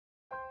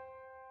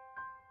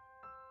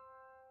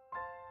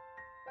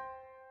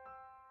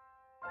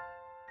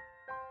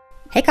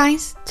Hey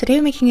guys, today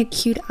we're making a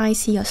cute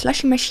Icee or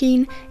Slushie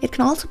machine. It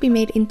can also be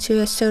made into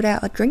a soda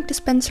or drink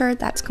dispenser,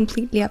 that's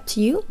completely up to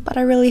you, but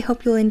I really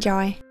hope you'll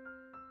enjoy.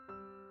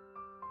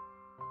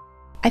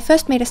 I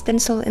first made a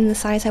stencil in the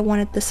size I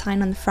wanted the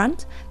sign on the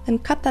front, then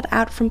cut that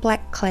out from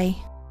black clay.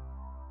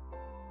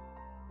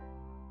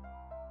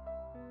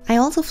 I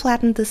also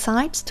flattened the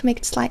sides to make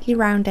it slightly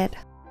rounded.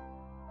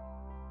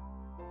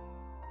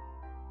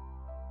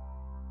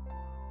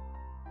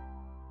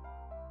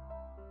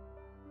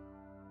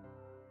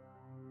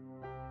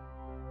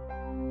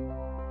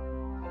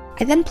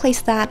 I then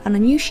placed that on a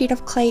new sheet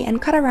of clay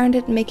and cut around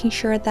it, making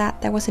sure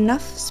that there was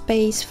enough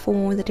space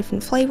for the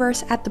different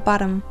flavors at the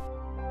bottom.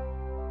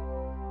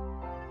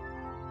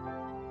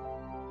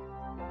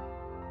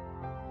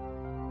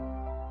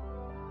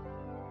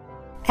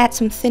 Add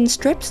some thin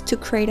strips to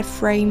create a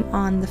frame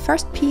on the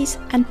first piece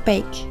and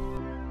bake.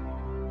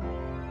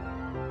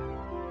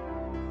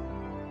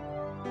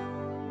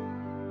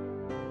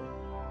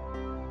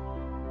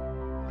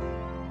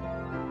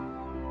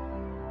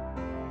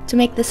 To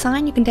make the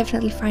sign, you can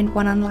definitely find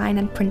one online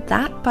and print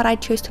that, but I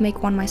chose to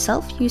make one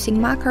myself using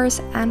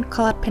markers and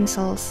colored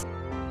pencils.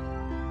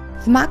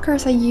 The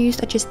markers I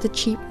used are just the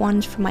cheap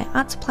ones from my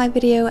art supply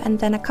video, and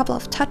then a couple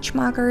of touch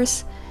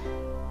markers.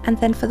 And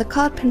then for the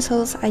colored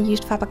pencils I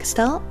used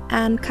Faber-Castell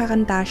and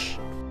Caran d'Ache.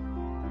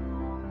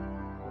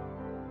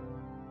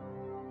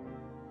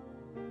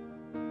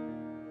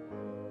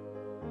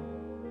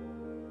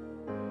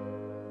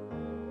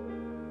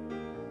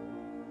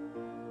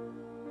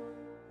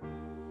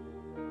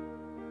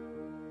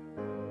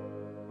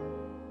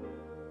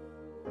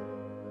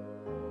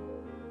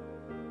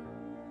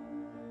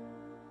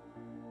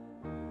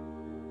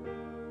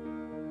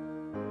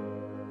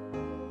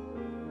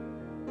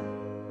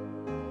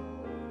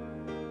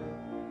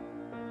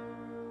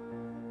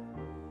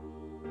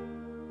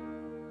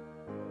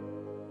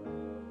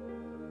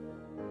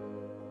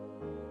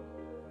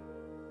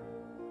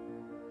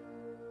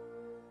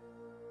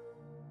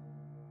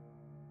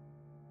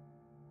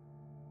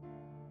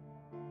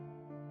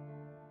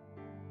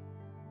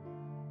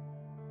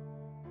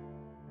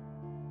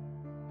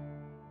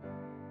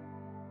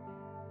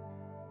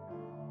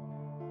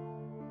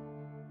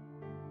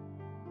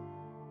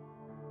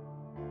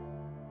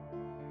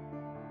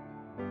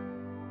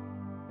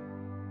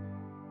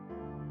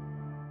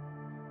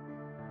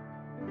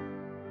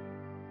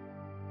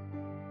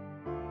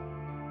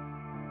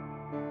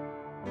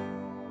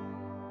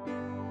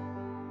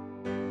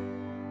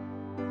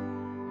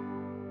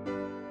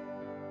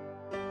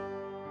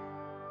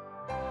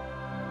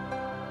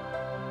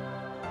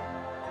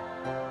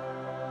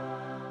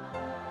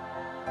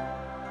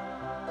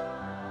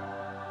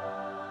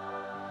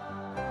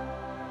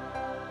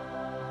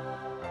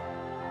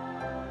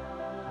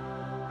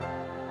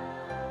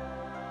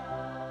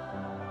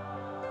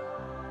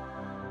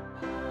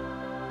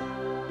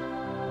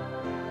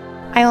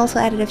 I also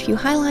added a few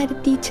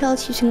highlighted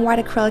details using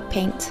white acrylic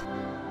paint.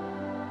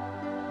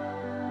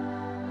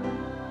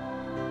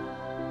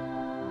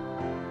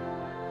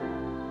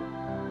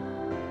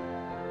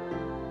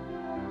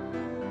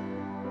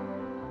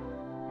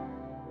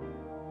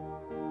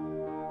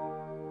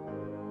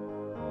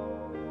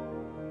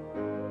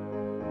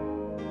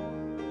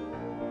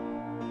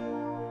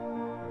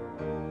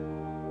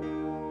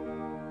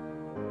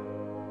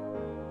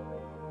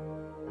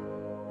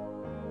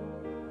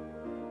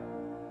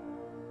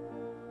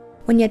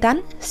 When you're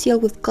done, seal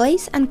with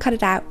glaze and cut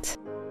it out.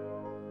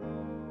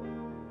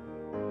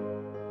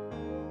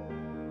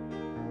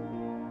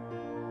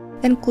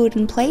 Then glue it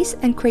in place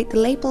and create the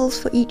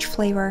labels for each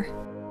flavor.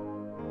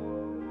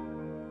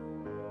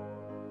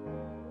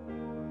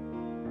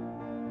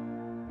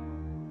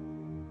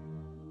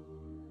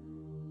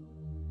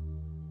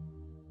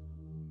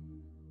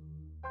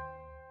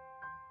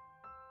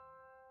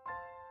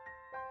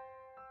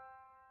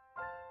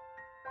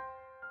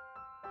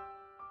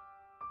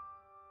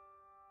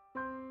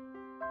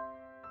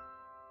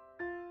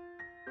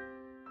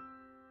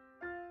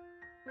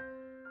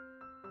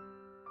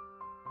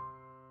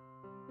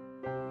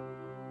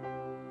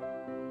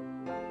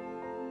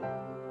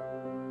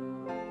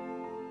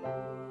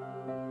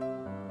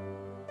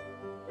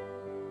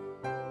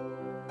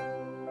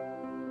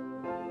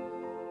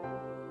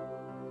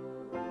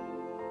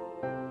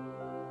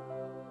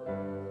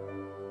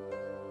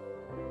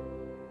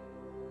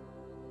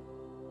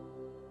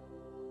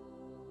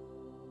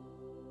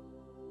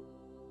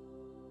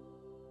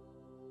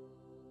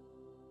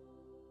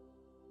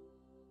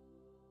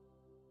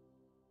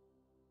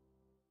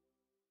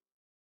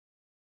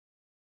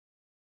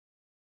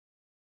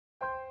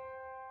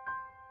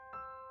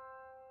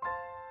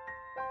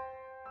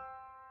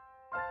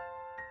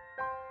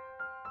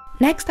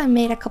 Next I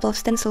made a couple of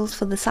stencils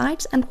for the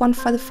sides and one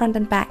for the front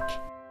and back.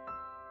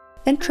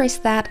 Then trace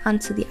that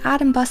onto the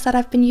art emboss that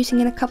I've been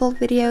using in a couple of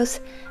videos,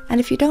 and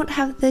if you don't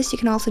have this you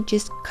can also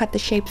just cut the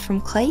shapes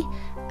from clay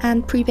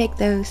and pre-bake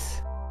those.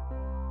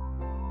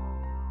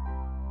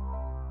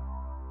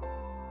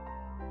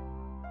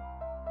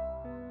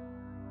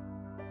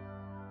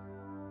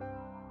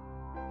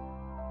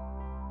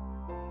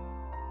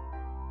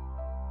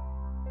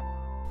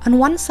 On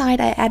one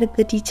side I added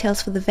the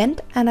details for the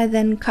vent, and I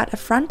then cut a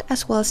front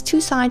as well as two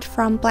sides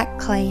from black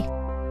clay.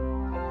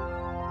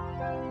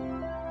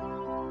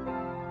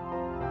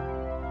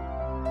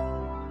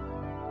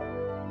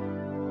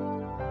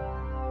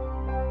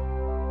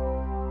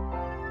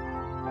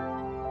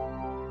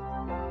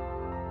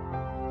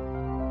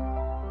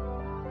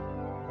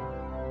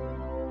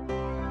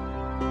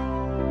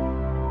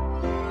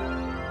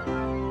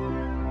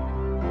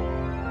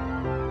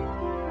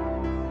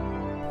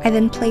 I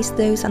then placed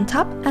those on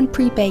top and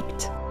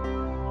pre-baked.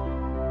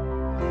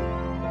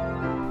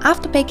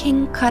 After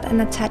baking, cut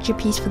and attach a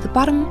piece for the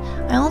bottom.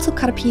 I also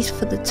cut a piece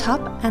for the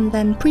top and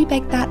then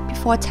pre-baked that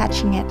before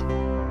attaching it.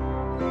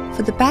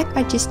 For the back,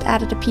 I just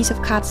added a piece of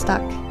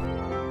cardstock.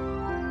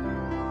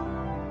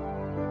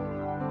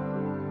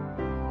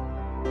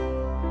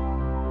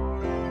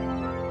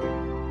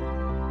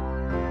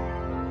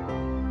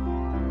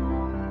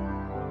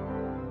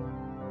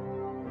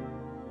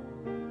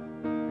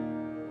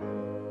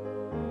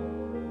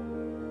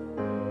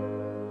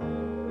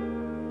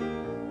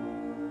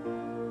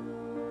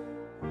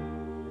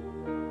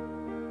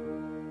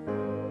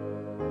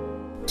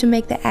 To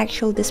make the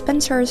actual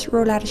dispensers,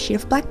 roll out a sheet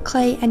of black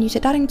clay and use a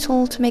dotting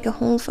tool to make a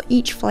hole for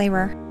each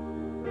flavor.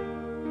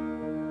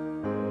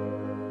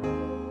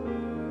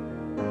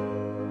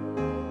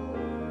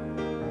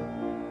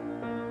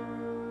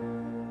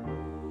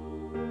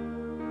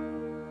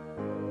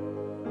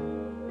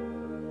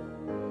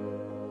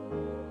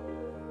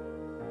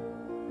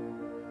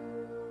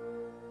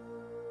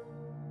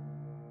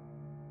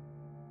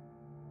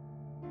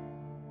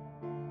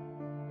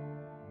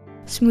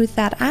 Smooth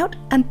that out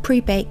and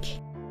pre-bake.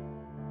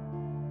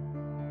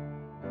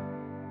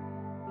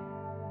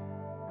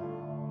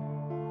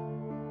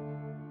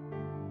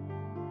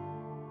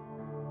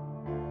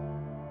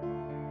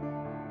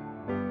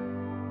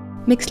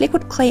 Mix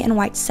liquid clay and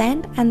white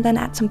sand and then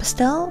add some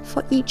pastel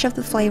for each of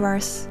the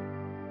flavors.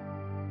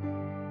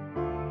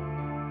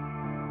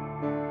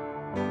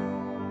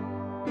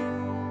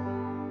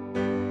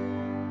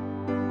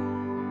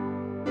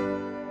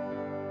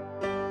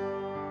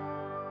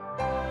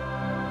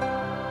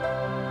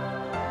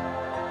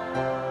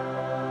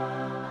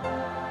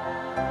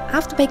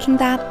 After baking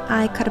that,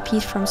 I cut a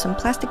piece from some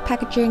plastic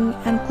packaging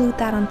and glued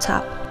that on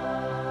top.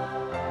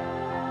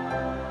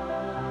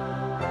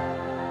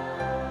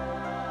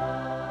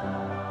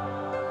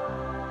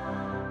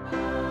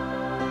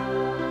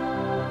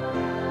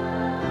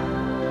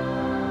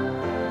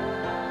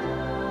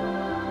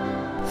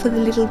 For the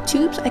little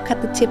tubes, I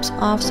cut the tips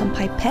off some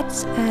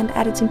pipettes and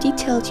added some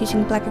details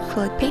using black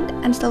acrylic paint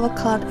and silver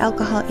colored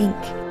alcohol ink.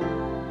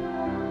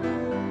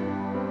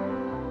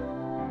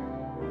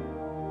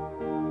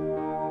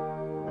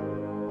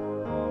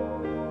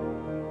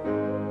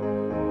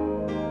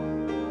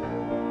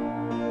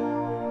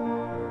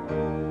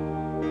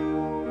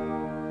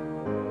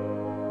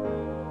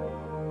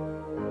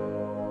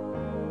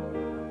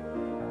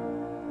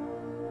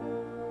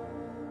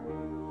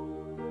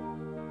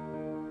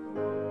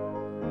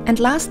 And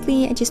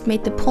lastly, I just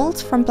made the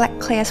poles from black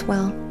clay as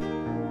well.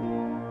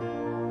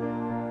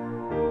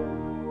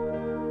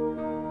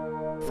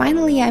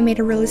 Finally, I made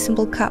a really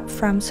simple cup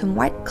from some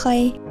white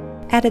clay,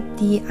 added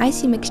the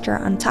Icee mixture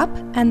on top,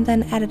 and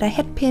then added a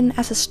head pin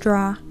as a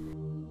straw.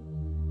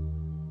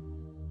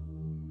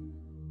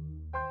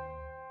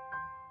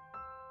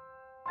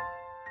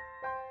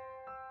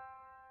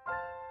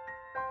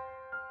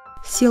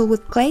 Seal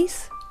with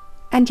glaze,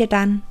 and you're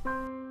done.